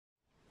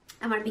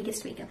আমার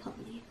biggest makeup হল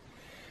নিয়ে।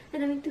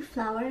 আমি একটু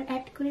ফ্লাওয়ার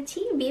অ্যাড করেছি,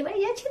 বিয়ে বাড়ি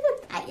যাচ্ছে তো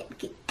তাই আর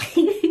কি।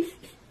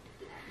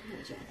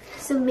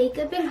 সো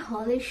মেকআপের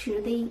হলের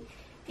শুরুতেই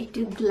একটু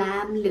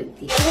গ্ল্যাম লুক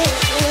দিয়ে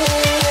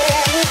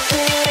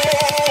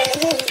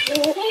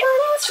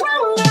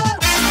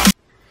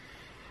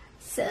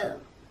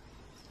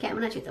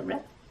কেমন আছো তোমরা?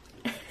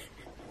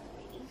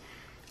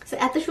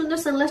 এত সুন্দর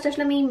সানগ্লাসটা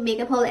আসলে আমি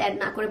মেকআপ হল অ্যাড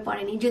না করে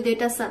পড়েনি, যদিও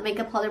এটা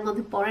মেকআপ হলের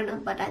মধ্যে পড়ে না,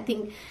 বাট আই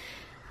থিঙ্ক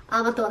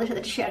আমার তোমাদের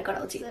সাথে শেয়ার করা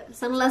উচিত।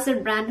 সানগ্লাসের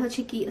ব্র্যান্ড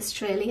হচ্ছে কি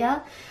অস্ট্রেলিয়া।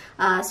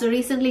 সো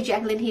রিসেন্টলি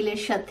জ্যাকলিন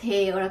হিলের সাথে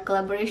ওরা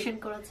কোলাবোরেশন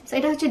করেছে। সো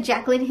এটা হচ্ছে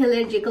জ্যাকলিন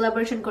হিলের যে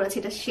কোলাবোরেশন করেছে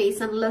এটা সেই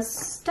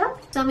সানগ্লাসটা।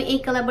 তো আমি এই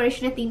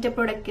কোলাবোরেশনে 3টা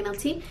প্রোডাক্ট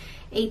কিনেছি,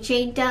 এই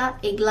চেইনটা,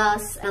 এই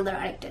গ্লাস,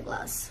 আরেকটা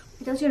গ্লাস।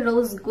 এটা হচ্ছে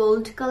রোজ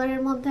গোল্ড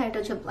কালারের মধ্যে, এটা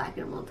হচ্ছে ব্ল্যাক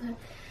এর মধ্যে।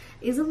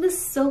 Isn't this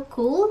so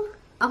cool?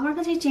 আমার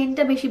কাছে এই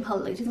চেইনটা বেশি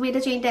ভালো লাগছে। তুমি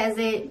এটা চেইনটা অ্যাজ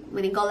এ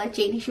মানে গলার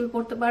চেইন হিসেবে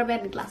পড়তে পারবে,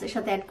 আর গ্লাসের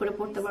সাথে অ্যাড করে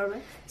পড়তে পারবে।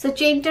 সো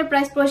চেইনটার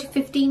প্রাইস পড়েছে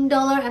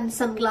 $15 এন্ড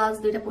সানগ্লাস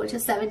দুইটা পড়েছে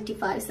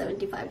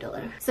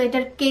 $75. সো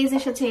এটার কেস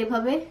এসেছে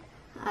এভাবে,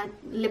 আর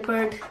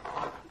লেপার্ড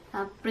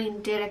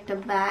প্রিন্টের একটা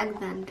ব্যাগ,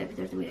 দেন এটার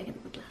ভিতরে তুমি রেখে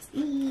দেবে glass.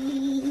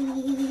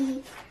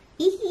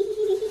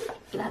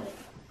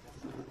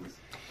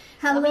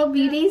 Hello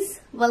beauties,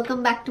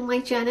 welcome back to my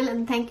channel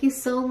and thank you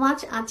so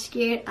much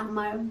আজকের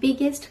আমার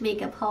biggest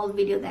makeup haul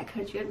video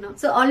দেখার জন্য।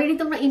 সো অলরেডি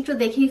তোমরা ইন্ট্রো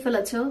দেখেই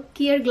ফেলেছো,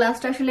 কি এর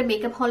গ্লাসটা আসলে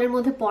মেকআপ হলের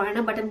মধ্যে পড়ে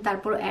না, বাট আমি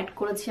তারপর অ্যাড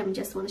করেছি, আমি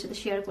জাস্ট তোমাদের সাথে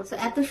শেয়ার করছি।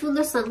 এত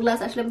সুন্দর সানগ্লাস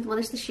আসলে আমি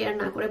তোমাদের সাথে শেয়ার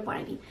না করে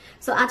পারিনি।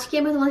 সো আজকে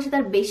আমি তোমাদের সাথে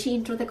আর বেশি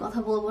ইন্ট্রোতে কথা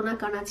বলবো না,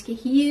 কারণ আজকে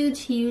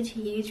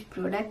হিউজ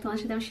প্রোডাক্ট তোমার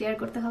সাথে আমি শেয়ার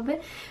করতে হবে।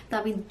 তো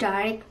আমি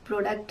ডাইরেক্ট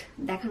প্রোডাক্ট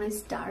দেখানো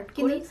স্টার্ট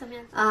করি।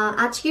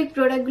 আজকের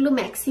প্রোডাক্টগুলো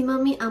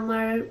ম্যাক্সিমামই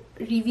আমার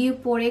রিভিউ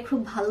পড়ে খুব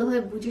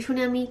ভালোভাবে বুঝে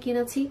শুনে আমি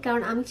কিনেছি,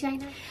 কারণ আমি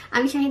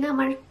চাই না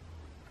আমার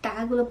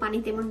টাকাগুলো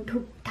পানিতে এমন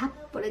ঢাপ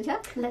পড়ে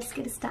যাক। Let's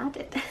get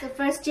started. তো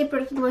ফার্স্ট যে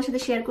প্রোডাক্ট তোমার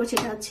সাথে শেয়ার করছি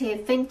এটা হচ্ছে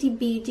Fenty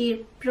বিউটির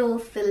pro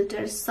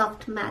filter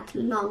soft mat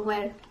long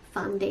wire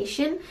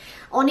foundation.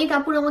 অনেক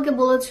আপুর আমাকে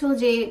বলেছো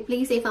যে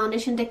প্লিজ এই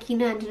ফাউন্ডেশনটা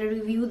কিনে একটা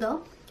রিভিউ দাও,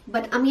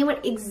 বাট আমি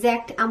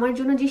আমার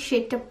জন্য যে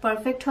শেডটা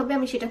পারফেক্ট হবে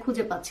আমি সেটা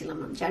খুঁজে পাচ্ছিলাম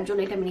না, যার জন্য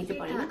এটা আমি নিতে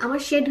পারি না। আমার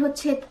শেড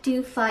হচ্ছে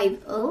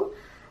 250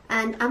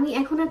 and আমি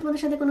এখন আর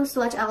তোমাদের সাথে কোনো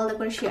সোয়াচ আলাদা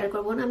করে শেয়ার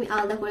করবো না, আমি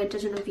আলাদা করে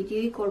এটার জন্য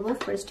ভিডিওই করবো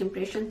ফার্স্ট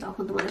ইমপ্রেশন,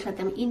 তখন তোমাদের সাথে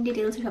আমি ইন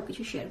ডিটেইলস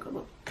সবকিছু শেয়ার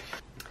করবো।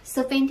 সো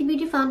Fenty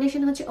বিউটি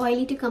ফাউন্ডেশন হচ্ছে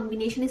অয়েলি টু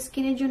কম্বিনেশন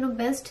স্কিনের জন্য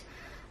বেস্ট,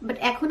 বাট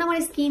এখন আমার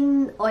skin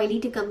oily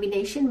two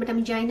combination, but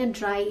আমি জানি না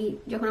ড্রাই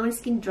যখন আমার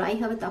স্কিন ড্রাই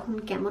হবে তখন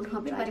কেমন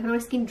হবে, যখন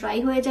আমার স্কিন ড্রাই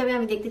হয়ে যাবে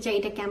আমি দেখতে চাই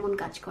এটা কেমন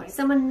কাজ করে। সো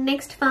আমার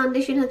নেক্সট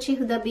ফাউন্ডেশন হচ্ছে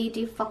হুদা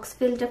বিউটি ফক্স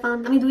ফিল্টার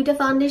ফাউন্ডেশন। আমি দুইটা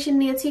ফাউন্ডেশন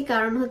নিয়েছি,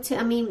 কারণ হচ্ছে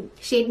আমি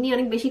শেড নিয়ে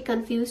অনেক বেশি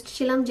কনফিউজড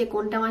ছিলাম যে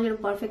কোনটা আমার জন্য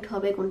পারফেক্ট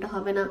হবে কোনটা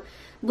হবে না,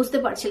 বুঝতে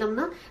পারছিলাম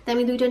না, তাই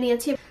আমি দুইটা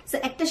নিয়েছি। সো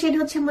একটা শেড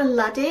হচ্ছে আমার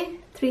লাটে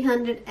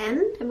 300N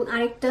এবং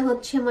আরেকটা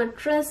হচ্ছে আমার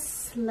ট্রেস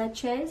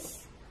ল্যাচেস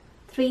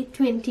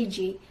 320G।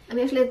 আমি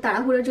আসলে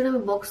তাড়াহুড়োর জন্য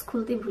আমি বক্স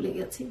খুলতেই ভুলে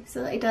গেছি। সো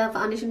এটা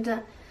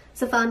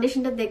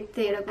ফাউন্ডেশনটা দেখতে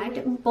এরকম।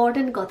 একটা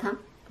ইম্পর্টেন্ট কথা,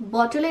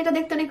 বটলে এটা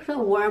দেখতে অনেকটা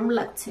ওয়ার্ম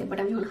লাগছে, বাট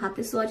আমি যখন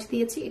হাতে সোয়াচ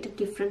দিয়েছি এটা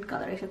ডিফারেন্ট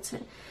কালার এসেছে।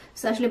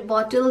 সো আসলে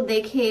বটল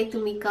দেখে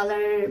তুমি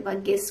কালার বা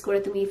গেস করে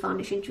তুমি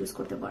ফাউন্ডেশন চুজ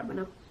করতে পারবে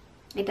না,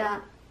 এটা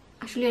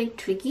আসলে অনেক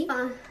ট্রিকি।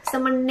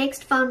 আমার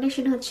নেক্সট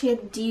ফাউন্ডেশন হচ্ছে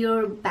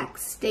ডিওর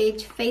backstage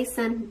face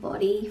and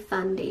body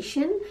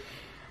foundation.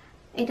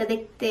 এটা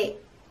দেখতে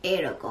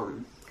এরকম।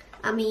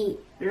 আমি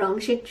রং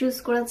শেড চুজ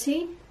করেছি,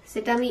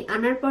 সেটা আমি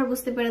আনার পর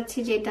বুঝতে পেরেছি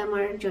যে এটা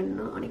আমার জন্য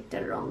অনেকটা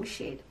রং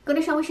শেড। কোনো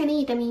সমস্যা নেই,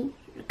 এটা আমি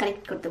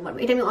কারেক্ট করতে পারবো,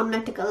 এটা আমি অন্য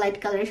একটা লাইট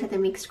কালারের সাথে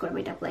মিক্স করে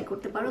এটা অ্যাপ্লাই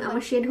করতে পারবো।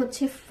 আমার শেড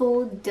হচ্ছে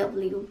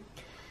 4W।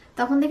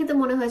 তখন দেখে তো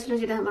মনে হয়েছিল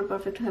যেটা আমার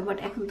পারফেক্ট হয়, বাট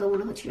এখন তো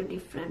মনে হচ্ছিল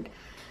ডিফারেন্ট।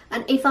 আর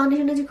এই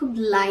ফাউন্ডেশনটা যে খুব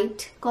লাইট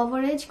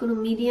কভারেজ, কোনো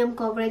মিডিয়াম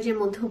কভারেজের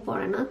মধ্যেও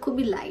পড়ে না,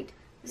 খুবই লাইট।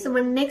 সো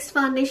আমার নেক্সট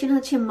ফাউন্ডেশন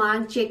হচ্ছে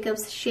mark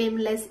Jacobs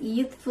শামলেস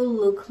youthful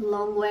look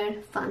long wire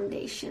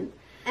foundation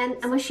and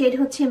আমার শেড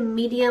হচ্ছে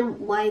মিডিয়াম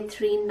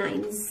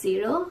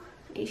Y390।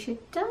 এই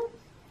শেডটা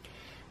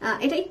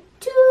এটা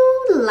একটু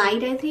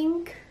লাইট আই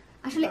থিঙ্ক।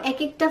 আসলে এক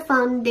একটা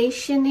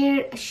ফাউন্ডেশনের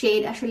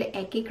শেড আসলে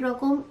এক এক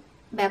রকম,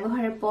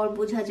 ব্যবহারের পর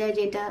বোঝা যায়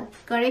যে এটা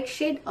কারেক্ট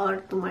শেড আর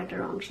তোমার এটা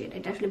রং শেড,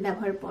 এটা আসলে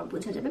ব্যবহারের পর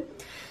বোঝা যাবে।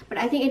 বাট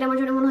আই থিঙ্ক এটা আমার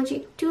জন্য মনে হচ্ছে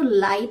একটু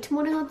লাইট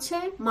মনে হচ্ছে।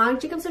 মার্ক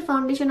জেকবস এর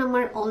ফাউন্ডেশন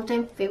আমার অল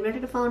টাইম ফেভারিট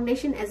একটা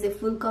foundation as a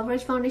full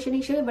coverage foundation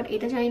হিসেবে, বাট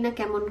এটা জানি না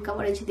কেমন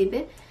কভারেজ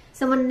দিবে।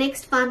 সো আমার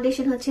নেক্সট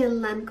ফাউন্ডেশন হচ্ছে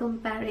Lancome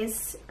Paris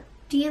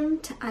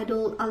Tint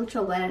Idol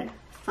Ultra Wear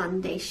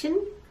foundation.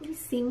 খুবই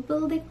সিম্পল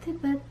দেখতে,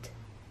 but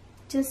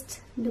just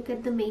look at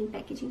the main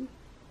packaging.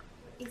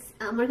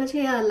 আমার কাছে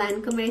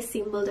Lancome এর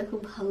সিম্বলটা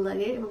খুব ভালো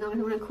লাগে এবং আমার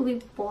মনে হয় খুবই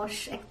পশ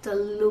একটা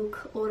লুক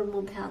ওর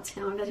মধ্যে আছে,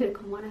 আমার কাছে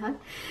এরকম মনে হয়।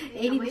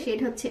 এই শেড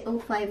হচ্ছে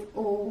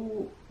 050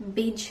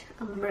 বেজ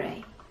আমব্রে।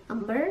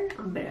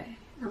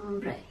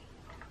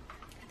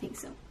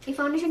 এই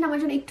ফাউন্ডেশনটা আমার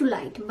জন্য একটু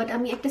লাইট, বাট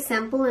আমি একটা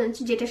স্যাম্পল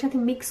আনছি যেটার সাথে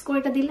মিক্স করে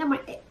এটা দিলে আমার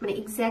মানে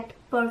এক্সাক্ট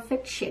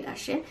পারফেক্ট শেড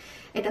আসে।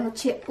 এটা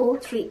হচ্ছে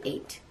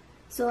 038।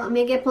 সো আমি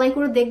আগে অ্যাপ্লাই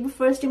করে দেখবো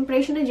ফার্স্ট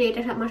ইমপ্রেশনে যে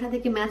এটা আমার সাথে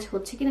কি ম্যাচ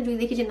হচ্ছে কিনা। যদি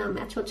দেখি যে না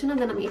ম্যাচ হচ্ছে না,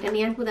 দেন আমি এটা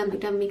নিয়ে আসবো, দেন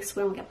দুইটা মিক্স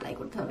করে আমাকে অ্যাপ্লাই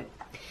করতে হবে।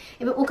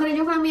 এবং ওখানে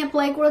যখন আমি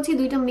অ্যাপ্লাই করেছি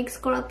দুইটা মিক্স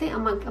করাতে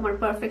আমার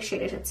পারফেক্ট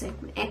শেড এসেছে।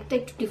 একটা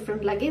একটু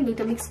ডিফারেন্ট লাগে,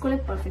 দুইটা মিক্স করলে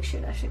পারফেক্ট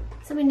শেড আসে।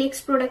 আমি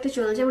নেক্সট প্রোডাক্টে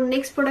চলে যাই।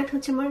 নেক্সট প্রোডাক্ট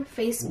হচ্ছে আমার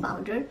ফেস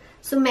পাউডার।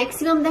 সো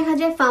ম্যাক্সিমাম দেখা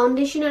যায়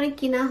ফাউন্ডেশন অনেক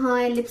কিনা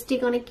হয়, লিপস্টিক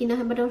অনেক কিনা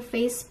হয়, বাট আমার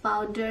ফেস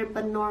পাউডার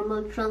বা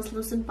নর্মাল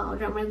ট্রান্সলুসেন্ট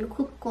পাউডার আমার এগুলো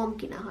খুব কম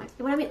কিনা হয়।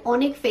 এবার আমি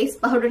অনেক ফেস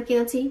পাউডার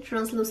কিনেছি,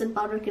 ট্রান্সলুসেন্ট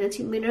পাউডার কিনেছি,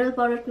 মিনারেল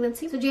পাউডার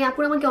কিনেছি। তো যে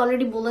আপুরা আমাকে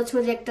অলরেডি বলেছো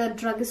যে একটা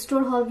ড্রাগ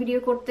স্টোর হল ভিডিও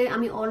করতে,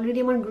 আমি অলরেডি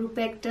আমার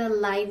গ্রুপে একটা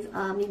লাইভ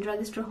আমি ড্রাগ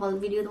স্টোর হল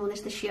ভিডিও তোমাদের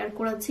সাথে শেয়ার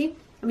করেছি।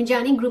 আমি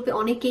জানি গ্রুপে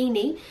অনেকেই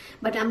নেই,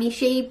 বাট আমি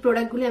সেই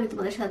প্রোডাক্টগুলি আমি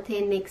তোমাদের সাথে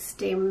নেক্সট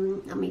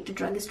আমি একটা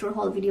ড্রাগ স্টোর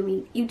হল ভিডিও আমি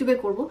ইউটিউবে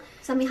করবো।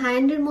 আমি হাই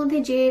এন্ডের মধ্যে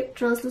যে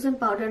ট্রান্সলুসেন্ট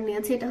পাউডার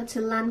নিয়েছি এটা হচ্ছে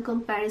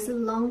Lancome প্যারিসের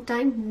long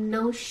time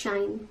no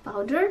shine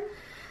powder.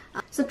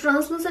 So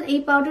translucent এই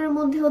পাউডারের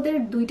মধ্যে ওদের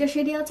দুইটা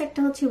শেডই আছে,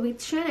 একটা হচ্ছে উইথ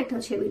শাইন, একটা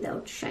হচ্ছে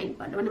উইদাউট শাইন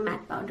পাউডার, মানে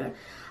ম্যাট পাউডার।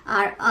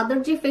 আর আদার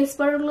যে ফেস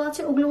পাউডার গুলো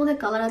আছে ওগুলোর মধ্যে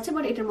কালার আছে,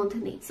 বাট এটার মধ্যে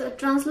নেই। সো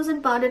ট্রান্সলুসেন্ট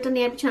পাউডারটা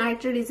নেওয়ার পিছনে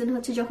আরেকটা রিজন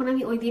হচ্ছে, যখন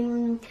আমি ওই দিন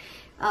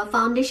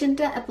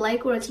ফাউন্ডেশনটা অ্যাপ্লাই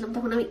করেছিলাম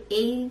তখন আমি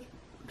এই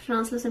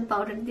ট্রান্সলুসেন্ট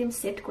পাউডার দিয়ে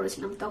সেট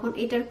করেছিলাম, তখন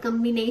এটার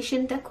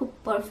কম্বিনেশনটা খুব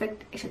পারফেক্ট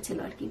এসেছিল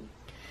আর কি,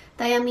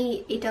 তাই আমি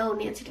এটাও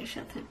নিয়েছি এটার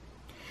সাথে।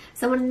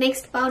 আমার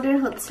নেক্সট পাউডার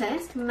হচ্ছে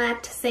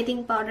ম্যাট সেটিং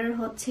পাউডার,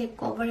 হচ্ছে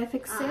কভার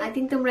এফেক্টস। আই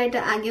থিঙ্ক তোমরা এটা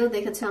আগেও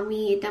দেখেছো, আমি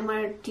এটা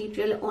আমার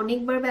টিউটোরিয়ালে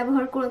অনেকবার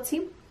ব্যবহার করেছি,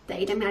 তাই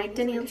এটা আমি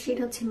আরেকটা নিয়ে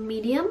সেটা হচ্ছে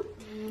মিডিয়াম।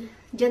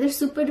 যাদের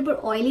সুপার ডুপার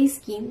অয়েলি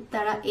স্কিন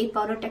তারা এই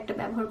পাউডারটা একটা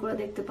ব্যবহার করে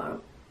দেখতে পারো।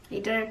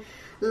 এটার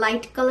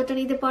লাইট কালারটা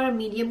নিতে পারো,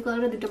 মিডিয়াম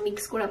কালারটা দুটো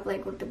মিক্স করে অ্যাপ্লাই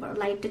করতে পারো।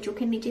 লাইটটা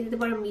চোখের নিচে দিতে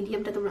পারো,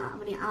 মিডিয়ামটা তোমরা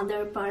মানে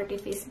আদার পার্টে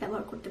ফেস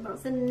ব্যবহার করতে পারো।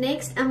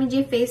 নেক্সট আমি যে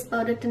ফেস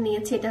পাউডারটা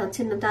নিয়েছি এটা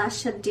হচ্ছে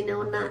Natasha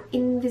ডিনোনা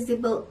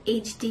invisible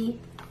HD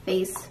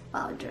face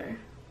powder.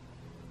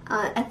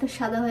 এত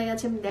সাদা হয়ে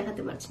গেছে আমি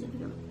দেখাতে পারছি না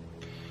কেন।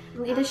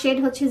 এটা শেড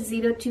হচ্ছে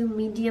 02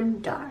 মিডিয়াম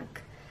ডার্ক।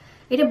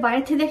 এটা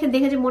বাইরে থেকে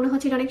দেখে যে মনে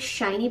হচ্ছে এটা অনেক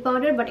শাইনি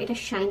পাউডার, বাট এটা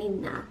শাইনি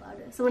না।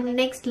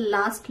 নেক্সট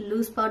লাস্ট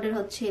লুজ পাউডার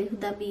হচ্ছে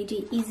হুদা beauty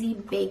easy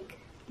bake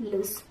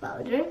loose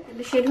powder.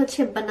 এটা শেড হচ্ছে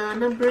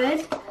বানানা ব্রেড।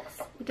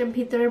 এটার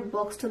ভিতরের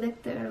বক্সটা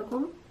দেখতে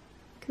এরকম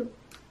খুব,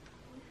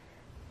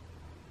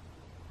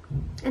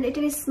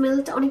 এটার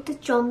স্মেলটা অনেকটা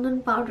চন্দন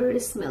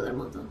পাউডারের স্মেলের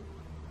মতো,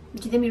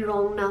 যদি আমি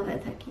রং না হয়ে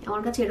থাকি,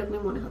 আমার কাছে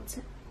এরকমই মনে হচ্ছে।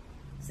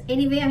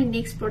 এনিওয়ে আমি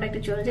নেক্সট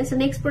প্রোডাক্টে চলে যাই।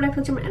 নেক্সট প্রোডাক্ট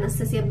হচ্ছে আমার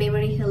অ্যানাস্টাসিয়া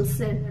বেভারলি হিলস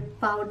এর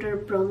পাউডার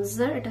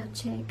ব্রোঞ্জার। এটা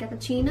হচ্ছে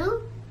ক্যাপাচিনো।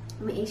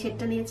 আমি এই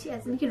শেডটা নিয়েছি।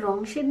 আমি কি রং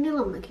শেড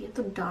নিলাম নাকি? এত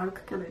ডার্ক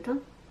কেন এটা?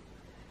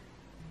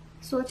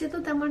 সোচে তো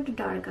তেমন একটা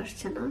ডার্ক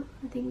আসছে না।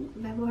 আই থিঙ্ক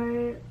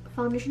ব্যবহারের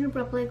ফাউন্ডেশনের উপর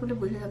অ্যাপ্লাই করলে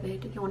বোঝা যাবে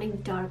এটা কি অনেক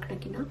ডার্ক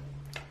নাকি না।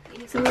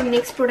 আমি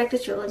নেক্সট প্রোডাক্টে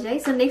চলে যাই।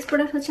 নেক্সট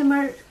প্রোডাক্ট হচ্ছে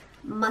আমার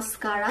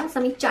মাস্কারা।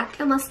 আমি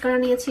 4টা মাস্কারা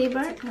নিয়েছি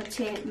এবার।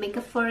 হচ্ছে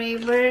মেকআপ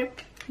ফরএভার,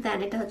 দেন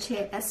এটা হচ্ছে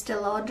এস্টে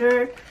লডার,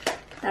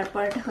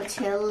 তারপর এটা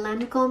হচ্ছে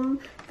Lancome,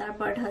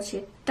 তারপর এটা হচ্ছে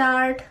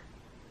tart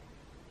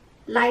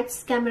lights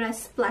camera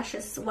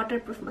স্প্ল্যাশেস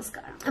waterproof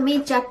mascara. আমি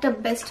এই 4টা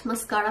বেস্ট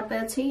মাস্কারা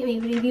পেয়েছি। আমি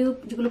রিভিউ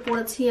যেগুলো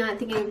পড়েছি আই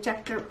থিঙ্ক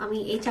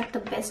এই 4টা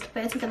বেস্ট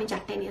পেয়েছি, আমি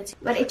 4টাই নিয়েছি।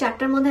 বাট এই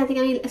 4টার মধ্যে আই থিঙ্ক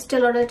আমি এস্টে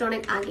লডারটা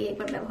অনেক আগে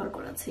একবার ব্যবহার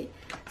করেছি।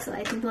 সো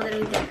আই থিঙ্ক তোমাদের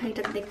ওই দেখা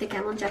এটা দেখতে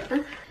কেমন 4টা।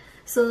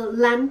 সো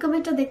Lancome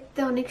এটা দেখতে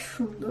অনেক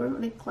সুন্দর,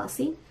 অনেক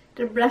ক্লাসি।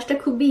 এটার ব্রাশটা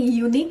খুবই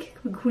ইউনিক,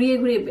 ঘুরিয়ে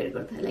ঘুরিয়ে বের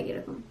করতে হয়, লাগে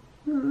এরকম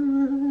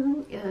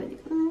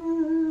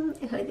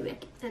দিবে আর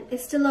কি।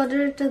 এস্টে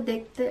লডারটা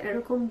দেখতে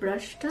এরকম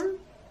ব্রাশটা।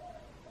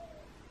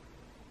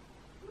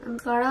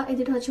 কারা এই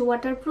দুটো হচ্ছে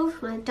ওয়াটারপ্রুফ,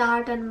 মানে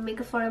টার্ট অ্যান্ড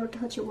মেকআপ ফরএভারটা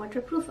হচ্ছে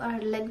waterproof, R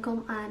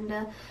Lancome and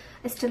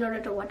এস্টে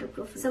লডারটা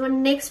waterproof. আমার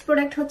নেক্সট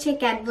প্রোডাক্ট হচ্ছে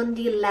ক্যাট ভন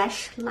ডি ল্যাশ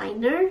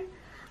লাইনার।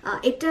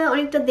 এটা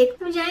অনেকটা দেখতে,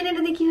 আমি জানি না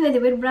এটা দিয়ে কি হয়ে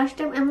যাবে।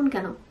 ব্রাশটা এমন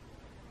কেন,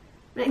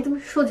 মানে একদম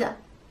সোজা,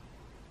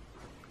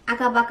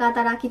 আঁকা বাঁকা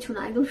তারা কিছু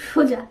না, একদম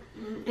সোজা।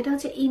 এটা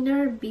হচ্ছে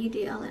ইনার বিড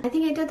আই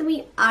থিঙ্ক এটা তুমি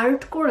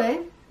আর্ট করে,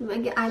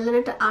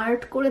 আইলাইনারটা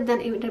আর্ট করে দেন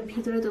এটার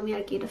ভিতরে তুমি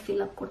আর কি এটা ফিল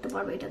আপ করতে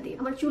পারবে এটা দিয়ে।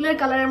 আমার চুলের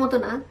কালারের মতো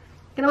না,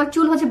 কারণ আমার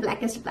চুল হচ্ছে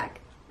ব্ল্যাকেস্ট ব্ল্যাক।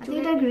 আই থিঙ্ক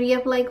এটা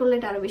রিঅ্যাপ্লাই করলে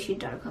এটা আরো বেশি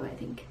ডার্ক হবে I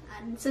think.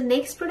 So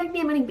next product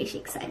নিয়ে আমি অনেক বেশি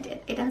এক্সাইটেড।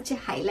 এটা হচ্ছে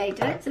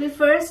হাইলাইটার। আমি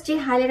ফার্স্ট যে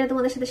হাইলাইটার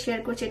তোমাদের সাথে শেয়ার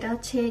করছি এটা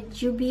হচ্ছে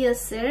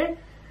জুবিয়াসের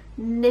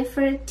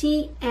নেফারটি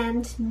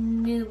অ্যান্ড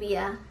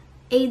নিউবিয়া।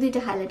 এই দুইটা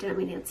হাইলাইটার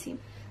আমি নিয়েছি।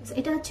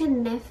 এটা হচ্ছে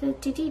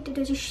নেফারটি, এটা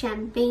হচ্ছে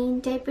শ্যাম্পেইন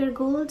টাইপের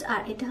গোল্ড,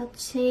 আর এটা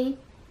হচ্ছে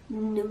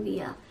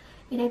নিউবিয়া,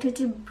 এটা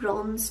হচ্ছে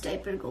ব্রঞ্জ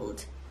টাইপের গোল্ড।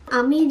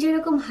 আমি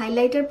যেরকম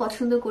হাইলাইটার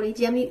পছন্দ করি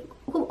যে আমি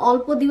খুব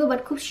অল্প দিব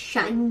বাট খুব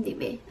শাইন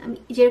দিবে, আমি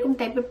যেরকম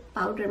টাইপের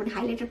পাউডার মানে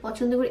হাইলাইটার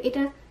পছন্দ করি,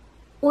 এটা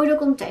ওই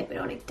রকম টাইপের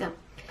অনেকটা।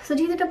 সো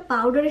যেহেতু একটা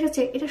পাউডার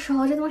এসেছে এটা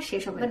সহজে তোমার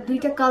শেষ হবে। বাট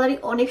দুইটা কালারই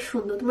অনেক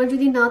সুন্দর। তোমরা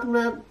যদি না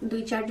তোমরা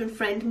 2-4 জন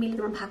ফ্রেন্ড মিলে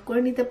তোমরা ভাগ করে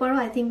নিতে পারো,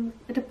 আই থিঙ্ক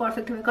এটা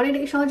পারফেক্ট হবে, কারণ এটা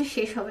সহজে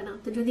শেষ হবে না।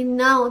 তো যদি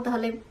নাও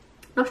তাহলে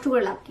নষ্ট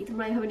করে লাভ কি,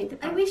 তোমরা এইভাবে নিতে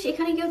পারো। আমি বেশ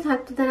এখানে কেউ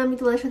থাকতো তাহলে আমি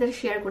তোমাদের সাথে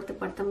শেয়ার করতে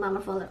পারতাম, বা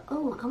আমার ফলোয়ার,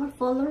 আমার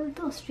ফলোয়ার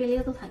তো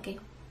অস্ট্রেলিয়া তো থাকে,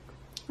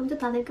 আমি তো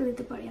তাদেরকেও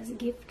দিতে পারি অ্যাজ এ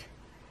গিফট।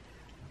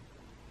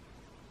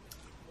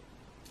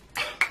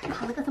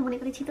 ভালো কথা মনে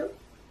করেছি তো।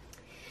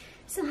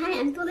 সো হ্যাঁ,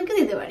 আমি তোমাদেরকে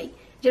দিতে পারি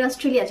যারা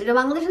অস্ট্রেলিয়া আছে। যারা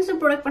বাংলাদেশ আছে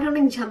প্রোডাক্ট পাঠানো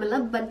অনেক ঝামেলা,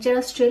 বাট যারা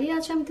অস্ট্রেলিয়া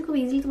আছে আমি তো খুব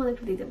ইজিলি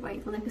তোমাদেরকে দিতে পারি,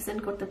 তোমাদেরকে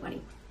সেন্ড করতে পারি।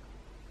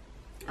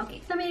 ওকে,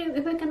 আমি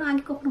এভাবে কেন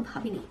আগে কখনো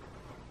ভাবিনি।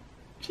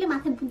 আসলে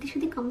মাথায় বুদ্ধি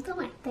শুদ্ধি কম তো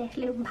আমার, তাই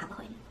আসলে ভাবা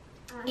হয়নি।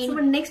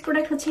 আমার নেক্সট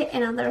প্রোডাক্ট হচ্ছে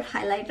অ্যানাদার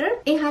হাইলাইটার।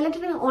 এই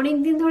হাইলাইটার আমি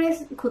অনেকদিন ধরে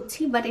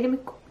খুঁজছি, বাট এটা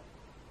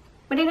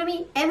আমি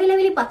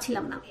অ্যাভেলেবলি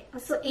পাচ্ছিলাম না।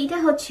 সো এইটা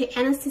হচ্ছে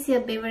অ্যানাস্টেসিয়া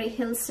বেভারি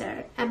হিলসের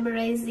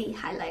Amrezy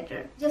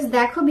হাইলাইটার। জাস্ট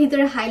দেখো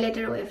ভিতরে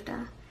হাইলাইটার ওয়েভটা,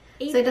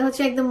 সো এটা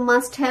হচ্ছে একদম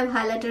মাস্ট হ্যাভ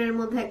হাইলাইটারের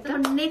মধ্যে একটা।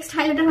 নেক্সট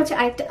হাইলাইটার হচ্ছে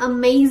আরেকটা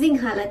অ্যামেজিং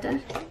হাইলাইটার,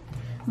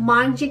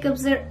 Marc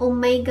এর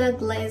omega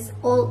glaze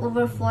all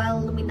over foil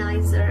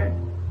লুমিনাইজার।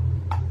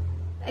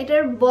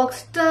 এটার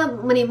বক্সটা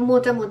মানে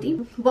মোটামুটি,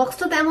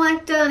 বক্সটা তেমন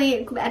একটা মানে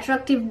খুব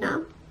অ্যাট্রাকটিভ না,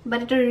 বাট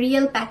এটার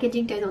রিয়েল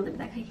প্যাকেজিংটা তোমাদের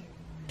দেখাই।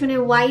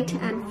 হোয়াইট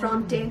অ্যান্ড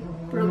ফ্রন্টে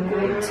পুরো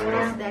গোল্ড,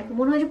 দেখ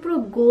মনে হয় যে পুরো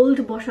গোল্ড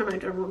বসানো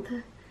এটার মধ্যে।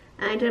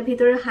 এটার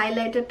ভিতরে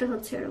হাইলাইটারটা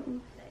হচ্ছে এরকম।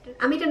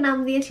 আমি এটার নাম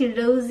দিয়েছি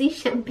রোজি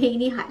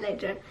শ্যাম্পেইনি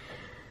হাইলাইটার,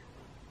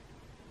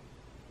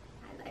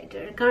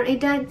 কারণ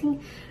এটা I think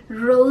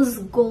rose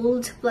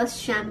gold plus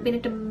champagne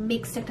একটা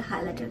মিক্সড একটা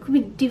হাইলাইটার,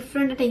 খুবই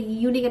ডিফারেন্ট একটা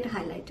ইউনিক একটা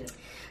হাইলাইটার।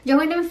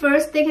 যখন আমি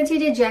ফার্স্ট দেখেছি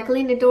যে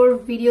জ্যাকলিন এটা ওর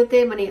ভিডিওতে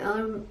মানে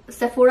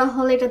সেফোরা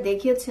হলে এটা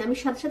দেখিয়েছে, আমি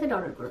সাথে সাথে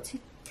অর্ডার করেছি।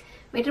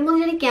 এটার মধ্যে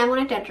জানি কেমন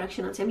একটা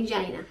অ্যাট্রাকশন আছে আমি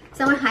জানি না।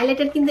 আমার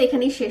হাইলাইটার কিন্তু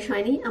এখানেই শেষ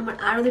হয়নি, আমার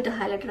আরো দুটো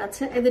হাইলাইটার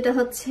আছে। এই দুটো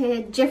হচ্ছে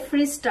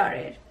জেফ্রি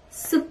স্টারের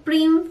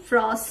সুপ্রিম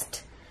ফ্রস্ট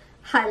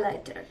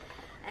হাইলাইটার,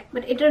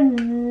 বাট এটার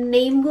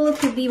নেম গুলো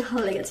খুবই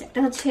ভালো লেগেছে।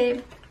 একটা হচ্ছে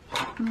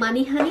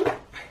মানি হানি,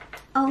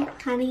 ও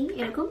হানি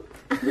এরকম,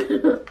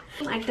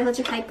 একটা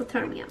হচ্ছে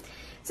হাইপোথার্মিয়া।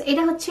 সো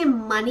এটা হচ্ছে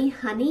মানি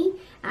হানি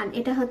এন্ড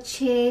এটা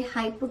হচ্ছে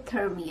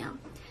হাইপোথার্মিয়া।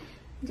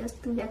 জাস্ট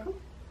তুমি দেখো,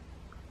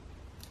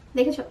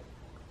 দেখেছো?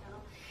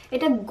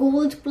 এটা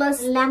gold plus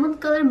lemon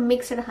colour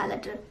mix একটা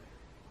হাইলাইটার,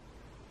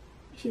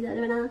 বেশি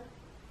যাবে না,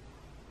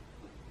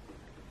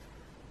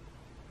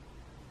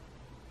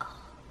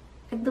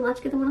 একদম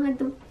আজকে তো মনে হয়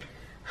একদম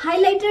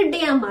হাইলাইটার ডে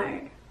আমার।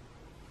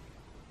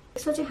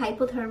 হচ্ছে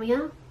হাইপোথার্মিয়া,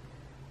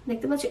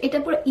 দেখতে পাচ্ছ এটা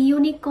পুরো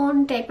ইউনিকর্ন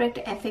টাইপের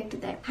একটা এফেক্ট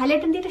দেয়।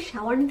 হাইলাইটার দিয়ে একটা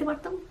শাওয়ার নিতে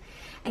পারতাম,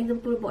 একদম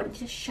পুরো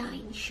বডিটা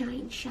শাইন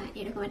শাইন শাইন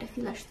এরকম একটা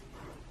ফিল আসতো,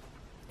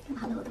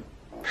 ভালো হতো।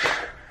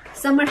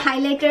 সামার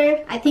হাইলাইটার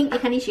আই থিঙ্ক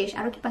এখানেই শেষ।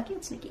 আরো কি বাকি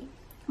আছে নাকি?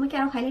 আমার কি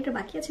আরো হাইলাইটার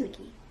বাকি আছে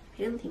নাকি? I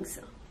don't think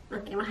so.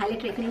 ওকে, আমার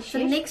হাইলাইটার এখানেই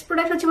শেষ। নেক্সট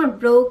প্রোডাক্ট হচ্ছে আমার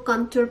ব্রো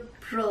কন্টুর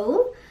প্রো।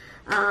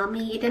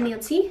 আমি এটা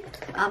নিয়েছি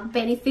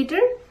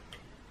বেনিফিটার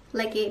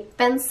লাইক এ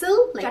পেন্সিল,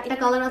 চারটা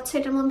কালার আছে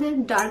এটার মধ্যে,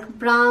 ডার্ক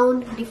ব্রাউন,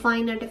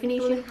 ডিফাইনার,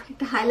 ডেফিনিশন,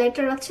 একটা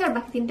হাইলাইটার আছে আর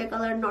বাকি তিনটা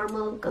কালার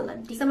নরমাল কালার।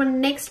 আমার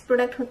নেক্সট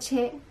প্রোডাক্ট হচ্ছে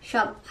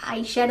সব আই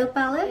শ্যাডো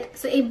প্যালেট।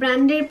 সো এই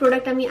ব্র্যান্ডের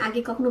প্রোডাক্ট আমি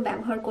আগে কখনো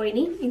ব্যবহার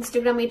করিনি,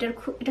 ইনস্টাগ্রামে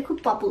এটা খুব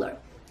পপুলার,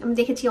 আমি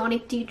দেখেছি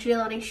অনেক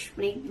টিউটোরিয়াল, অনেক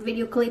মানে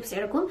ভিডিও ক্লিপস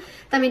এরকম,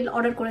 তো আমি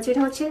অর্ডার করেছি।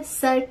 এটা হচ্ছে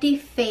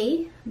সার্টিফাই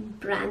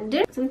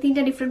ব্র্যান্ডের। আমি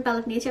তিনটা ডিফারেন্ট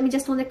প্যালেট নিয়েছি, আমি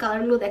জাস্ট তোমাদের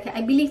কালারগুলো দেখে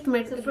আই বিলিভ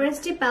তোমার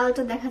ফার্স্ট যে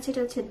প্যালেটটা দেখাচ্ছে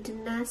এটা হচ্ছে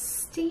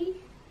ডিনাস্টি।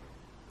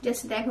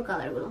 জাস্ট দেখো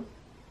কালারগুলো,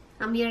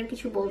 আমি আর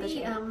কিছু বলতে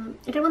চাই।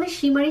 এটার মধ্যে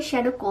শিমারি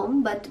shadow com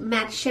but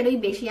mat shadowy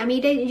বেশি। আমি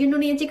এটা এই জন্য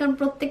নিয়েছি কারণ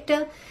প্রত্যেকটা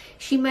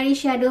শিমারি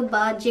শ্যাডো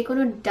বা যে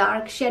কোনো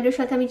ডার্ক শ্যাডোর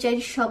সাথে আমি চাই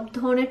সব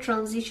ধরনের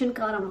ট্রানজিশন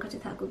কালার আমার কাছে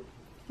থাকুক,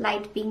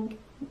 light pink,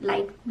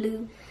 light blue,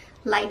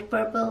 light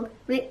purple,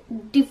 মানে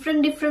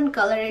ডিফারেন্ট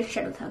কালারের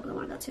শ্যাডো থাকলো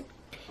আমার কাছে,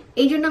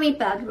 এই জন্য আমি এই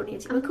প্যালেটগুলো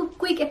নিয়েছি। আমি খুব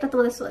কুইক একটা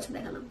তোমাদের সোয়াচ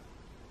দেখালাম,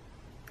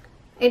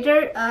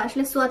 এটার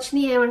আসলে সোয়াচ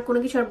নিয়ে আমার কোনো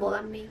কিছু আর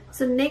বলার নেই।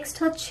 সো নেক্সট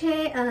হচ্ছে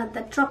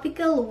দ্য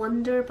ট্রপিক্যাল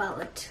ওয়ান্ডার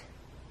প্যালেট।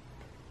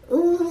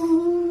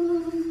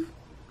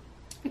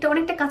 এটা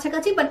অনেকটা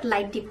কাছাকাছি বাট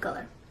লাইট ডিপ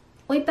কালার,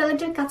 ওই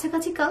প্যালেটের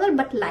কাছাকাছি colour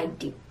but light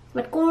deep,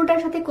 but কোনোটার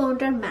সাথে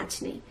কোনোটার ম্যাচ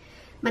নেই,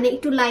 মানে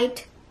একটু লাইট,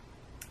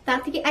 তার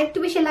থেকে একটু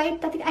বেশি লাইট,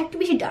 তার থেকে একটু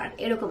বেশি ডার্ক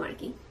এরকম আর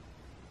কি।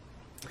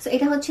 সো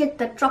এটা হচ্ছে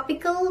the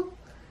tropical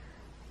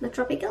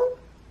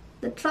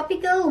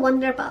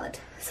wonder palette.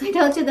 So এটা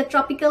হচ্ছে the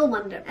tropical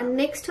wonder. And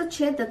next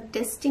হচ্ছে দ্য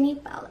ডেস্টিনি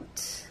প্যালেট।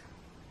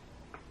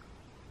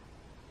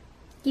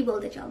 কি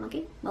বলতে চাও আমাকে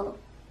বলো?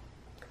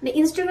 মানে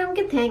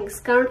ইনস্টাগ্রামকে থ্যাঙ্কস,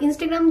 কারণ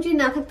ইনস্টাগ্রাম যদি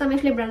না থাকতো আমি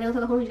আসলে ব্র্যান্ডের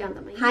কথা কখনো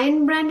জানতাম না। হাই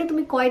এন্ড ব্র্যান্ডে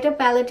তুমি কয়টা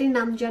প্যালেটের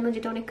নাম জানো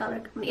যেটা অনেক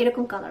কালার, মানে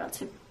এরকম কালার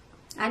আছে?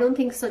 আই ডোন্ট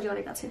থিঙ্ক সো যে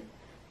অনেক আছে।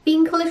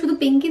 পিঙ্ক হলে শুধু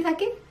পিঙ্কই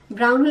থাকে,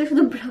 ব্রাউন হলে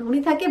শুধু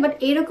ব্রাউনই থাকে, বাট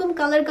এরকম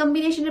কালার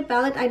কম্বিনেশনের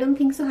palette I don't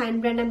think so high end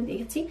brand আমি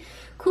দেখেছি,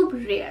 খুব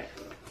রেয়ার।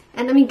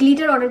 এন্ড আমি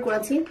গ্লিটার অর্ডার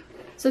করেছি।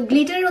 সো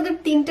গ্লিটারের ওদের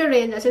তিনটা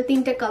রেঞ্জ আছে,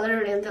 তিনটা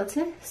কালারের রেঞ্জ আছে।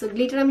 সো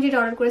গ্লিটার আমি যেটা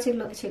অর্ডার করেছি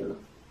সেগুলো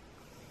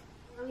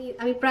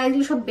আমি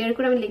প্রাইসগুলো সব বের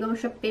করে আমি লিখলাম,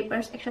 সব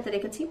পেপারস একসাথে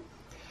রেখেছি।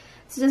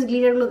 সো জাস্ট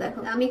গ্লিটারগুলো দেখো,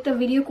 আমি একটা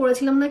ভিডিও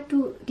করেছিলাম না একটু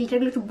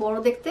গ্লিটারগুলো একটু বড়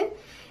দেখতে,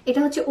 এটা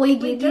হচ্ছে ওই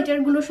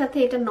গ্লিটারগুলোর সাথে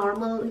এটা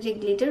নর্মাল যে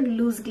গ্লিটার,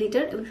 লুজ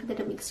গ্লিটার, এগুলোর সাথে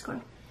এটা মিক্স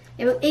করা।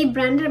 এবং এই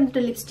ব্র্যান্ডের আমি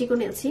একটা লিপস্টিকও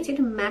নিয়েছি,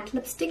 এটা ম্যাট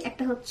লিপস্টিক,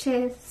 একটা হচ্ছে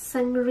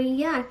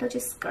সানরিয়া, একটা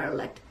হচ্ছে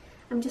স্কারলেট।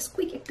 আমি জাস্ট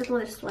কুইক একটা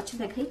তোমাদের সোয়াচ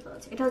দেখাই।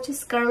 এটা হচ্ছে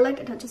স্কারলেট,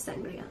 এটা হচ্ছে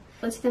সানরিয়া।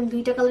 বলছি আমি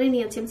দুইটা কালারই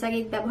নিয়েছি, আমি আগে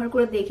ব্যবহার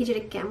করে দেখি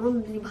যেটা কেমন,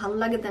 যদি ভালো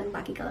লাগে দেন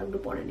বাকি কালারগুলো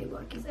পরে নেবো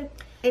আর কি।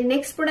 এর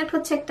নেক্সট প্রোডাক্ট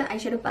হচ্ছে একটা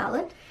আইশ্যাডো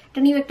প্যালেট, এটা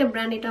নিউ একটা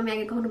ব্র্যান্ড, এটা আমি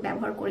আগে কখনো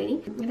ব্যবহার করিনি।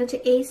 এটা হচ্ছে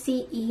ACE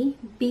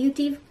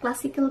beauty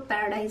classical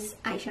paradise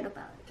eyeshadow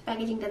palette.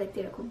 প্যাকেজিংটা দেখতে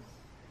এরকম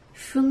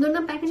সুন্দর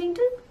না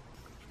প্যাকেজিংটা?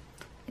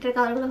 এটার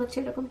কালারগুলো হচ্ছে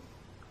এরকম।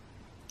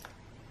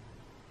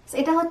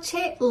 এটা হচ্ছে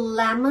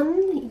লেমন,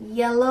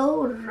 ইয়েলো,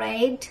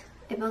 রেড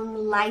এবং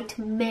লাইট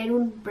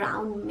মেরুন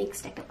ব্রাউন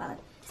মিক্সড একটা প্যালেট।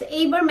 তো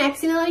এইবার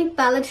ম্যাক্সিমাম আমি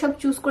প্যালেট সব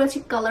চুজ করেছি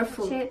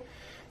কালারফুল।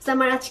 তো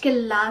আমার আজকে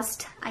লাস্ট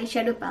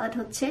আইশ্যাডো প্যালেট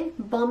হচ্ছে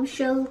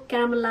বমশেল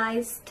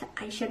ক্যারামেলাইজড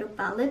আইশ্যাডো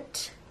প্যালেট,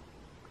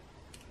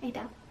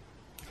 এটা।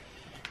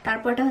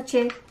 তারপরটা হচ্ছে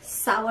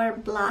সাওয়ার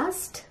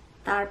ব্লাস্ট,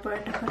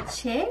 তারপরটা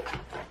হচ্ছে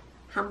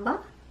হাম্বা,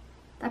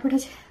 তারপরটা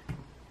হচ্ছে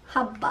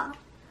হাব্বা,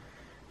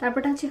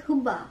 তারপরটা হচ্ছে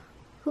হুবা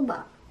হুবা,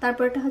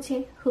 তারপরটা হচ্ছে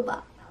হুবা।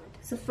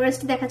 সো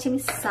ফার্স্ট দেখাচ্ছি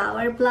আমি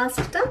সাওয়ার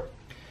ব্লাস্টটা,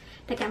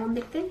 এটা কেমন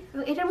দেখতে।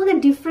 এটার মধ্যে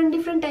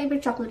ডিফারেন্ট টাইপের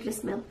চকলেটের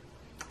স্মেল,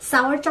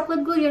 সাওয়ার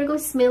চকলেট গুলো যেরকম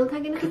স্মেল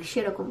থাকে না ঠিক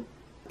সেরকম।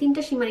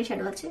 3টা শিমারি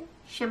শ্যাডো আছে,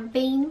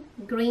 শ্যাম্পেইন,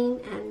 গ্রিন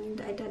এন্ড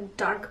এটা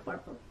ডার্ক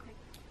পার্পল।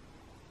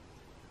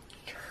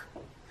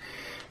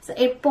 সো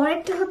এর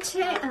পরেরটা হচ্ছে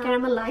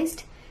ক্যারামেলাইজড,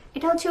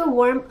 এটা হচ্ছে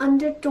ওয়ার্ম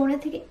আন্ডারটোনের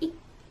থেকে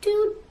একটু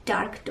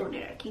ডার্ক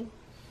টোনের আর কি।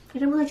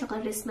 এটার মধ্যে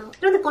চকলেটের স্মেল,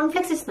 এটার মধ্যে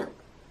কর্নফ্লেক্সের স্মেল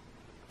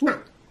না,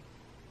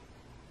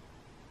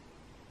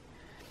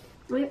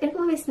 এরকম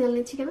ভাবে স্মেল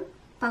নিচ্ছি কেন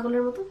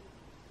পাগলের মতো।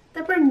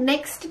 তারপর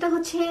নেক্সট এটা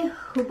হচ্ছে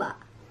হুবা,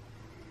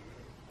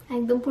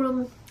 একদম পুরো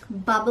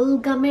বাবল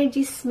গামের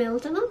যে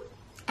স্মেলটা না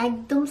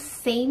একদম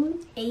সেম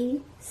এই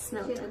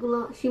স্মেলটা। এগুলো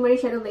শিমারি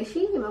শ্যাডো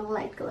বেশি এবং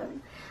লাইট কালার।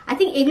 আই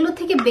থিঙ্ক এগুলো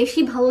থেকে বেশি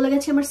ভালো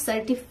লেগেছে আমার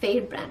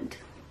সার্টিফাইড ব্র্যান্ড,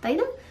 তাই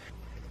না?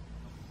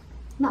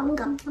 Bubble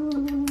gum.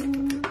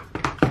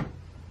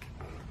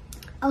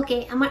 ওকে,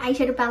 আমার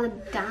আইশ্যাডো প্যালেট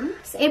ডান।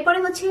 এরপরে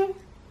হচ্ছে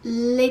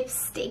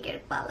লিপস্টিকের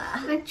পালা।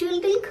 আমার চুল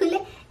টুল খুলে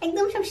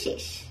একদম সব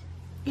শেষ।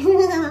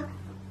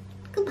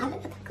 খুব ভালো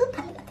কথা, খুব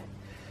ভালো কথা।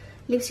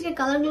 লিপস্টিকের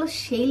কালার গুলো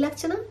সেই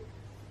লাগছে না?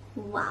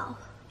 ওয়াও,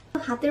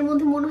 হাতের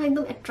মধ্যে মনে হয়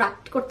একদম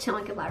অ্যাট্রাক্ট করছে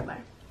আমাকে বারবার,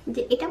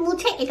 যে এটা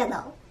মুছে এটা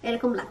দাও,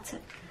 এরকম লাগছে।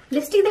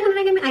 লিপস্টিক দেখানোর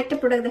আগে আমি আরেকটা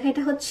প্রোডাক্ট দেখাই,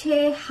 এটা হচ্ছে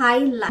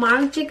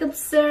মার্ক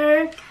জেকবসের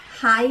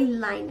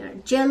হাইলাইনার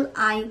জেল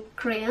আই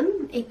ক্রেয়ন।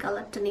 এই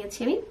কালারটা নিয়েছি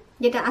আমি,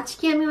 যেটা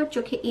আজকে আমি আমার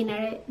চোখে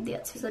ইনারে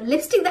দিয়েছি। তো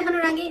লিপস্টিক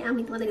দেখানোর আগে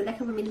আমি তোমাদেরকে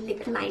দেখাবো আমি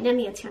লিপ লাইনার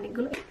নিয়েছি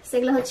অনেকগুলো।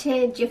 সেগুলো হচ্ছে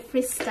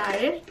জেফ্রি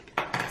স্টারের।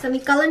 সো আমি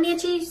কালার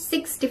নিয়েছি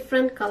 6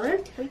 ডিফারেন্ট কালার।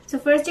 সো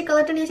ফার্স্ট যে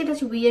কালারটা নিয়েছি এটা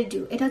হচ্ছে উইয়ার্ড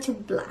ডিউ, এটা হচ্ছে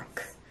ব্ল্যাক।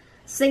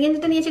 সেকেন্ড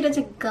যেটা নিয়েছি এটা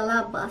হচ্ছে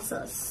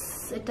গালাবাসাস,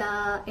 এটা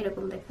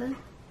এরকম দেখতে,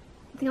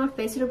 আমার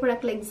ফেসের উপর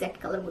একটা এক্সাক্ট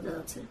কালার বোঝা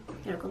যাচ্ছে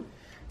এরকম।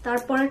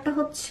 তারপরটা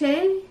হচ্ছে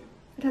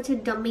এটা হচ্ছে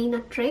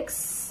ডমিনাট্রিক্স,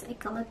 এই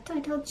কালারটা,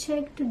 এটা হচ্ছে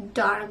একটু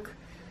ডার্ক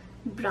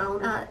ব্রাউন।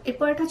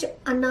 এরপর এটা হচ্ছে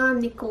আনা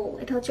নিকো,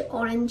 এটা হচ্ছে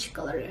অরেঞ্জ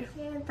কালারের।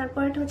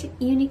 তারপর এটা হচ্ছে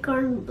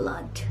ইউনিকর্ন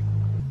ব্লাড।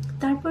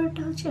 তারপর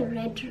এটা হচ্ছে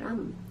রেড রাম,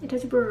 এটা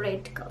হচ্ছে পুরো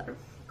রেড কালার।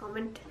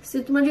 কমেন্ট,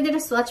 তোমরা যদি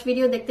এটা সোয়াচ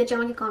ভিডিও দেখতে চাও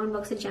আমাকে কমেন্ট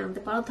বক্সে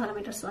জানাতে পারো, তাহলে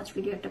আমি এটা সোয়াচ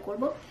ভিডিও একটা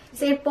করবো।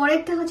 এর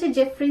পরেরটা হচ্ছে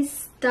জেফ্রি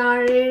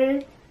স্টারের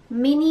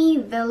মিনি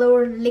ভেলোর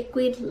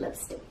লিকুইড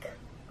লিপস্টিক।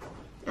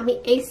 আমি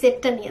এই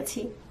সেটটা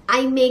নিয়েছি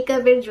আই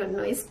মেকআপের জন্য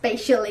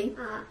স্পেশালি।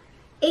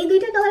 এই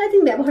দুইটা কালার আই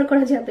থিঙ্ক ব্যবহার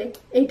করা যাবে,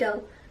 এইটাও,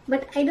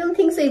 but I don't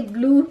think so এই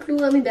ব্লু টু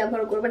আমি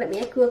ব্যবহার করবো। বাট আমি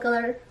Aqua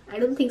colour I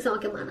don't think so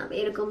আমাকে মানাবে,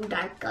 এরকম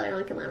ডার্ক কালার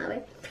আমাকে মানাবে।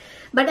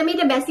 বাট আমি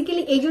এটা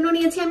বেসিক্যালি এই জন্য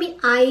নিয়েছি আমি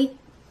আই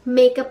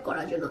মেকআপ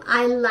করার জন্য,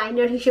 আই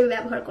লাইনার হিসেবে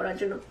ব্যবহার করার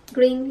জন্য।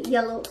 Green,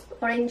 yellow,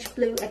 orange,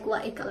 blue, Aqua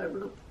এই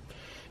কালারগুলো,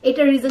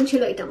 এটার রিজন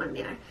ছিল এটা আমার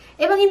নেওয়ার।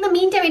 এবং ইন দ্য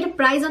মিন টাইম এটা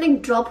প্রাইস অনেক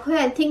ড্রপ হয়ে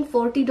আই থিঙ্ক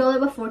 $40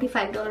 বা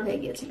 $45 হয়ে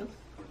গিয়েছিল,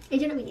 এই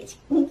জন্য আমি নিয়েছি।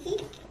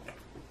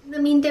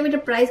 মিন টাইম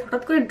এটা প্রাইস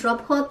হঠাৎ করে ড্রপ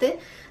হওয়াতে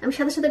আমি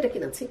সাথে সাথে এটা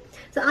কিনেছি।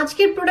 তো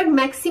আজকের প্রোডাক্ট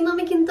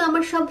ম্যাক্সিমামে কিন্তু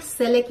আমার সব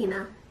সেলে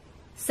কিনা,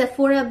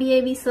 Sephora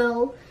বিএবি sell,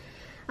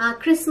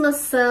 Christmas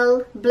sell,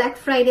 black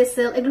Friday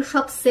sell, এগুলো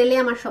সব সেলে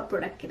আমার সব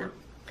প্রোডাক্ট কিনা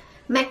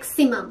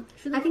ম্যাক্সিমাম।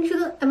 আই থিঙ্ক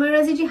শুধু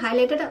Amrezy যে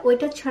হাইলাইটারটা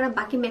ওইটা ছাড়া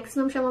বাকি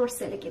ম্যাক্সিমাম সব আমার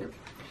সেলে কিনা।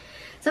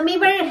 তো আমি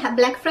এবার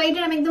ব্ল্যাক ফ্রাইডে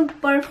আমি একদম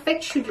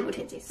পারফেক্ট সুযোগ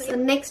উঠেছি। তো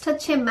নেক্সট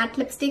হচ্ছে mat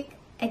lipstick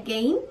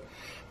again,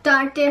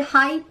 Tarte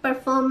high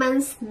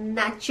performance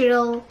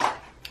natural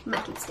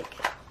mat lipstick.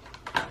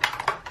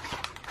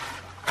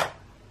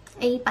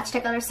 এই 5টা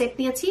কালার সেট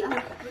নিয়েছি।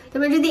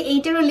 তোমরা যদি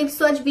এইটারও লিপ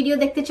সোয়াচ ভিডিও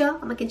দেখতে চাও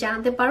আমাকে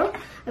জানাতে পারো।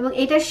 এবং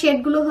এটার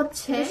শেডগুলো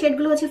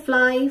হচ্ছে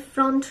fly,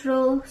 front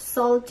row,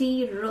 salty,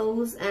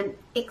 rose and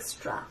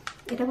extra.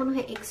 এটা মনে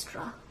হয়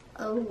এক্সট্রা।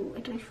 ও,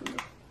 এটা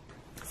সুন্দর।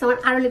 আমার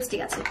আরো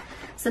লিপস্টিক আছে।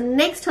 সো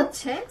নেক্সট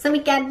হচ্ছে আমি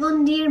ক্যাট ভন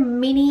ডির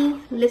মিনি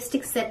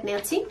লিপস্টিক সেট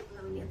নিয়েছি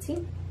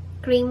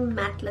ক্রিম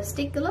ম্যাট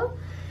লিপস্টিক গুলো।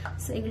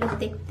 সো এগুলো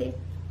দেখতে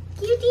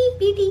কিউটি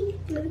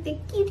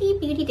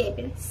পিউটি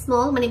টাইপের,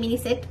 স্মল মানে মিনি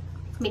সেট,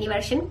 মিনি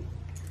ভার্সন।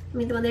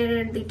 আমি তোমাদের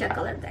 2টা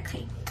কালার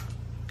দেখাই।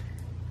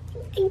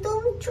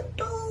 একদম ছোট,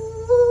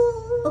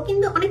 ও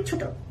কিন্তু অনেক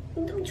ছোট,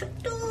 একদম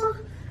ছোট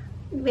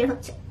বের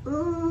হচ্ছে,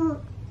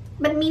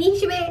 বাট মিনি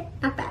হিসেবে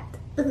প্যাট।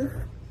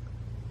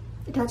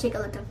 এটা হচ্ছে এই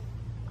কালারটা।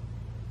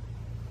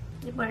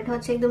 এরপর এটা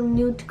হচ্ছে একদম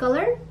নিউড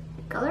কালার,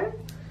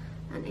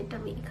 আর এটা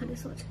আমি এখানে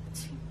সোচ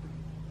করছি।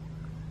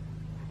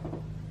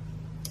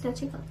 এটা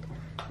হচ্ছে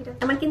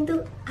আমার কিন্তু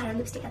আরো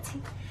লিপস্টিক আছে।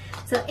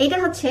 সো এটা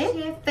হচ্ছে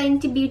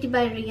Fenty Beauty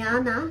by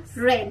Rihanna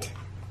red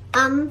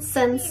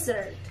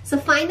আনসেন্সর্ড। So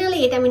finally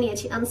এটা আমি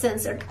নিয়েছি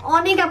আনসেন্সর্ড।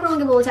 অনেক আপনার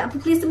আমাকে বলছে আপু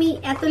প্লিজ তুমি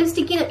এত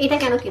লিপস্টিক কিনো, এটা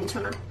কেন কিনছো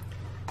না?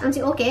 আমি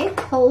ওকে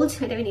হোল্ড,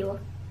 এটা আমি নিব।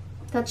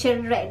 এটা হচ্ছে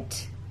রেড,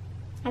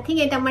 আই থিঙ্ক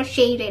এটা আমার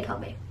সেই রেড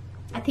হবে,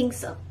 আই থিঙ্ক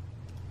সো।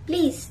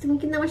 প্লিজ তুমি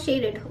কিন্তু আমার সেই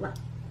রেড হবা,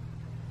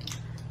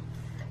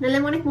 নাহলে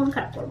আমি অনেক মন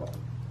খারাপ করবো।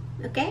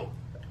 ওকে,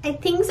 আই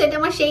থিঙ্ক এটা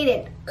আমার সেই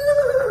রেড।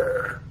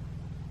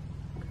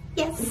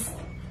 ইয়েস,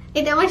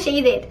 এটা আমার সেই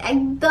রেড,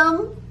 একদম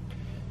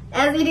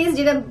অ্যাজ ইট ইজ,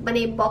 যেটা মানে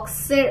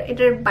বক্সের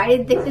এটার বাইরে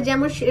দেখতে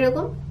যেমন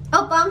সেরকম। ও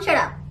পাম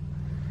সারা,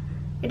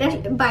 এটা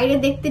বাইরে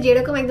দেখতে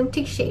যেরকম একদম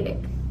ঠিক সেই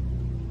red.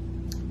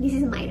 This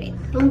is my red.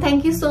 এবং থ্যাংক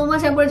ইউ সো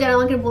মাচ আপনারা যারা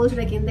আমাকে বলছো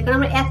এটা কিনতে, কারণ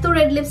আমার এত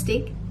রেড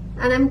লিপস্টিক,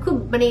 আর আমি খুব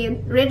মানে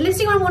রেড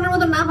লিপস্টিক আমার মনের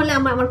মতো না হলে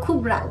আমার খুব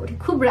রাগ ওঠে,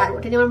 খুব রাগ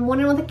ওঠে যে আমার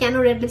মনের মতো কেন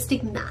রেড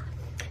লিপস্টিক না,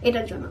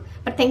 এটার জন্য।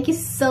 But thank you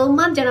so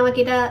much যারা আমাকে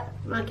এটা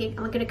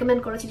আমাকে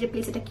রেকমেন্ড করেছে যে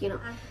প্লিজ এটা কিনো।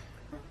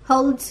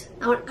 হোল্ডস,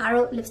 আমার আরো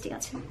লিপস্টিক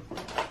আছে।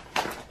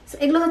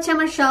 এগুলো হচ্ছে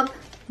আমার সব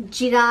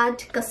জিরাড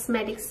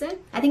কসমেটিক্স এর।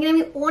 আই থিঙ্ক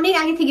আমি অনেক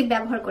আগে থেকে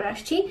ব্যবহার করে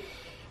আসছি।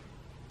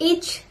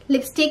 ইচ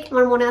লিপস্টিক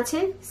আমার মনে আছে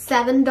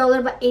 $7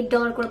 বা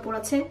 $8 করে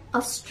পড়েছে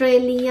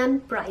অস্ট্রেলিয়ান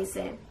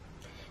প্রাইসে।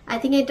 আই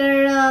থিঙ্ক এটার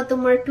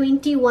তোমার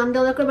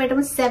 $21 করে, বা এটা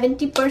আমার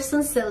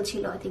 70% সেল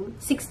ছিল। আই থিঙ্ক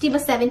 60 বা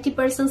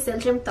 70% সেল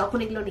ছিল, আমি তখন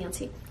এগুলো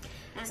নিয়েছি।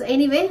 সো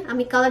এনিওয়ে,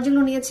 আমি কালার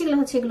যেগুলো নিয়েছি এগুলো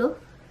হচ্ছে এগুলো।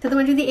 তো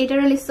তোমরা যদি এটার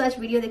লিপ সোয়াচ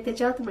ভিডিও দেখতে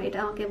চাও তোমরা এটা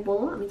আমাকে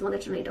বলো, আমি তোমাদের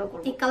জন্য এটাও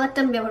করবো। এই কালারটা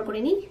আমি ব্যবহার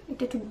করিনি,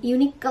 এটা একটু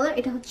ইউনিক কালার,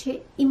 এটা হচ্ছে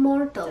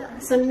ইমর্টাল।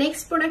 সো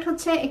নেক্সট প্রোডাক্ট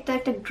হচ্ছে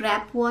একটা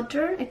গ্র্যাপ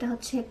ওয়াটার, এটা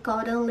হচ্ছে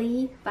কডালি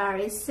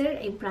প্যারিসের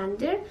এই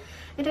ব্র্যান্ডের।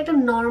 এটা একটা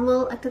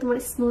নর্মাল একটা তোমার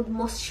স্মুথ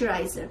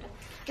ময়শ্চারাইজার,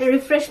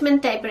 রিফ্রেশমেন্ট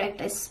টাইপের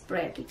একটা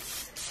স্প্রে আর কি।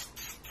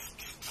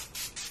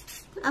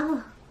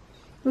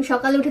 তুমি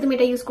সকালে উঠে তুমি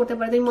এটা ইউজ করতে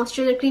পারবে, তুমি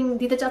ময়শ্চারাইজার ক্রিম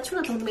দিতে চাচ্ছ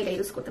না তখন তুমি এটা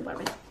ইউজ করতে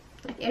পারবে,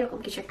 এরকম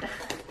কিছু একটা।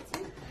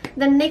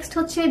 দেন নেক্সট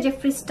হচ্ছে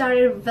জেফ্রি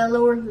স্টারের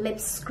Vellore lip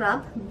scrub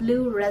blue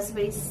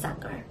raspberry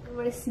সাকার।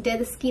 তোমার ডেড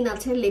স্কিন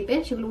আছে লিপে,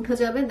 সেগুলো উঠে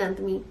যাবে, দেন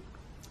তুমি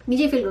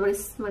নিজেই ফিল করবে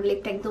তোমার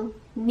লিপটা একদম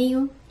new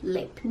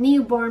lip, new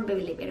born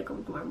baby lip, এরকম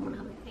তোমার মনে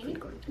হবে ফিল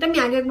করবে। এটা আমি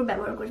আগে একবার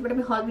ব্যবহার করেছি, বাট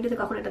আমি হল ভিডিওতে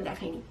কখনো এটা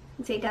দেখাইনি,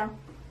 যে এটা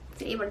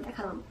এবার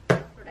দেখালাম।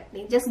 প্রোডাক্ট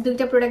নেই, জাস্ট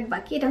দুইটা প্রোডাক্ট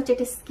বাকি। এটা হচ্ছে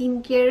একটা স্কিন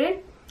কেয়ারের,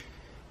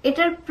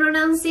 এটার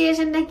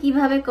প্রোনাউন্সিয়েশনটা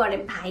কিভাবে করে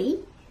ভাই?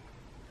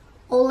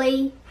 ওলে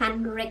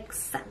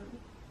হ্যানরিকসন,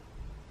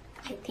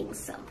 আই থিঙ্ক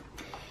সো।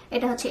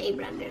 এটা হচ্ছে এই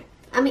ব্র্যান্ডের।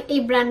 আমি এই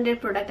ব্র্যান্ডের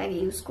প্রোডাক্ট আগে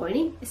ইউজ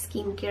করিনি,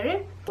 স্কিন কেয়ারের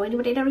করিনি,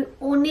 বাট এটা আমি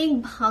অনেক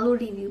ভালো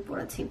রিভিউ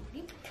পড়েছি।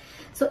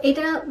 সো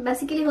এটা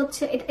বেসিক্যালি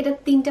হচ্ছে এটা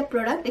তিনটা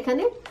প্রোডাক্ট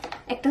এখানে,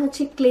 একটা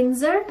হচ্ছে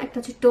ক্লিনজার, একটা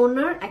হচ্ছে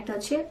টোনার, একটা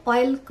হচ্ছে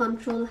অয়েল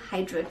কন্ট্রোল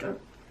হাইড্রেটর।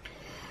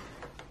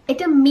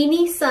 এটা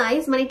মিনি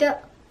সাইজ, মানে এটা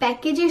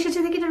প্যাকেজে এসেছে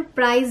থেকে এটার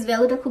প্রাইস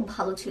ভ্যালুটা খুব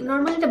ভালো ছিল।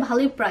 নর্মালি এটা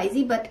ভালোই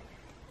প্রাইসই, বাট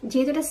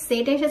যেহেতু এটা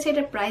সেট এসেছে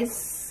এটার প্রাইস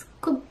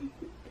খুব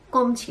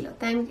কম ছিল,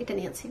 তাই আমি এটা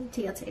নিয়েছি।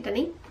 ঠিক আছে, এটা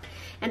নেই।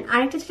 এন্ড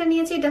আরেকটা যেটা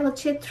নিয়েছি এটা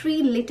হচ্ছে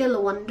 3 লিটল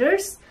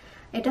ওয়ান্ডার্স।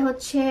 এটা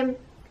হচ্ছে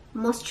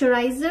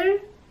ময়শ্চারাইজার,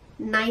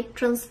 নাইট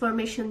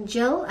ট্রান্সফরমেশন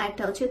জেল, আর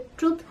একটা হচ্ছে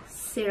ট্রুথ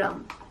সিরাম।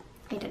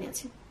 এটা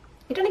নিয়েছি।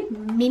 এটা অনেক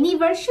মিনি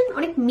ভার্সন,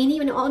 অনেক মিনি,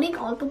 মানে অনেক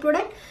অল্প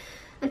প্রোডাক্ট,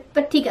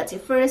 বাট ঠিক আছে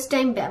ফার্স্ট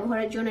টাইম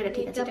ব্যবহারের জন্য এটা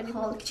ঠিক আছে।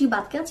 কিছু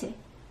বাদকে আছে,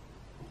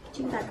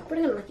 কিছু বাদ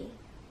পড়ে গেল নাকি?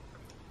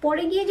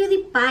 পরে গিয়ে যদি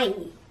পাই।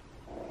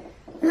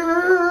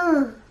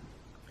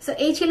 সো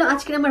এই ছিল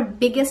আজকের আমার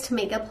বিগেস্ট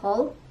মেকআপ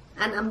হল,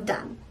 অ্যান্ড আই এম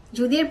ডান।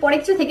 যদি এর পরে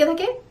কিছু থেকে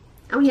থাকে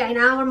আমি জানি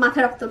না, আমার মাথা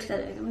রক্ত উঠে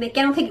যাবে, মানে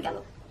কেন থেকে গেল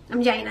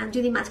আমি জানি না,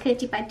 যদি মাঝখানে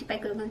টিপাই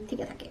করে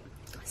থেকে থাকে।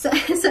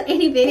 সো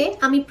এনিওয়ে,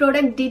 আমি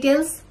প্রোডাক্ট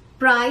ডিটেলস,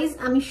 প্রাইস,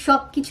 আমি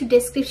সবকিছু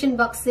ডেসক্রিপশন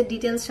বক্সে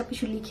ডিটেলস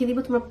সবকিছু লিখে দিব,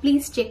 তোমরা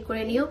প্লিজ চেক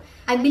করে নিও।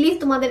 আই বিলিভ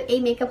তোমাদের এই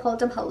মেকআপ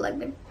হলটা ভালো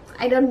লাগবে।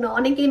 আই ডোন্ট নো,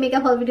 অনেকেই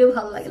মেকআপ হল ভিডিও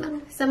ভালো লাগে না।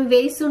 সো আমি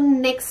ভেরি সুন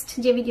নেক্সট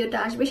যে ভিডিওটা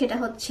আসবে সেটা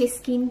হচ্ছে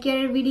স্কিন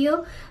কেয়ারের ভিডিও।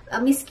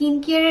 আমি স্কিন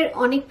কেয়ারের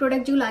অনেক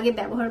প্রোডাক্ট যেগুলো আগে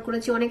ব্যবহার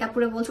করেছি, অনেক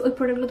আপুরে বলছো ওই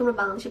প্রোডাক্টগুলো তোমরা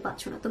বাংলাদেশে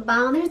পাচ্ছ না, তো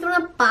বাংলাদেশে তোমরা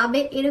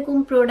পাবে এরকম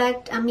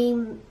প্রোডাক্ট আমি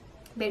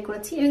বের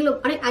করেছি। এগুলো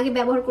অনেক আগে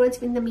ব্যবহার করেছি,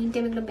 কিন্তু মিন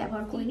টাইম এগুলো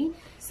ব্যবহার করিনি।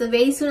 সো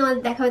ভেরি সুন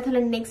আমাদের দেখা হবে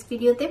তাহলে নেক্সট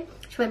ভিডিওতে।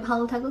 সবাই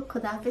ভালো থাকো,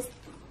 খোদা হাফেজ,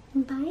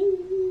 বাই।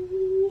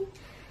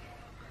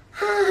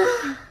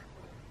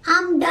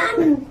 I'm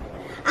done.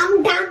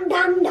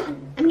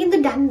 আমি কিন্তু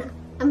ডান না,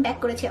 আমি ব্যাক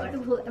করেছি আবার।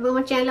 এবং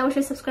আমার চ্যানেল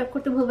অবশ্যই সাবস্ক্রাইব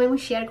করতে ভুলবে এবং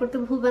শেয়ার করতে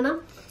ভুলবে না।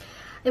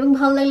 এবং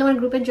ভালো লাগলে আমার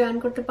গ্রুপে জয়েন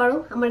করতে পারো,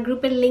 আমার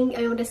গ্রুপের লিঙ্ক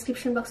আমি আমার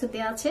ডেসক্রিপশন বক্সে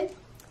দেওয়া আছে,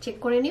 চেক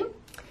করে নিও।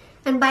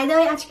 এন্ড বাই দ্য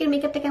ওয়ে, আজকের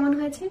মেকআপটা কেমন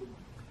হয়েছে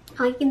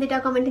আমাকে কিন্তু এটা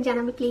কমেন্টে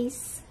জানাবে প্লিজ।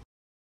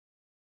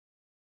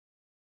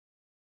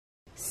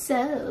 সো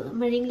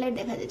আমার রিং লাইট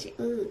দেখা যাচ্ছে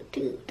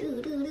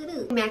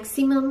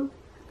ম্যাক্সিমাম।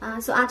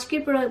 সো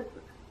আজকের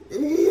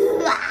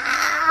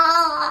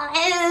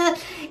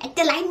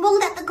একটা লাইন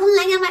বলতে এতক্ষণ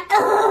লাগে আমার।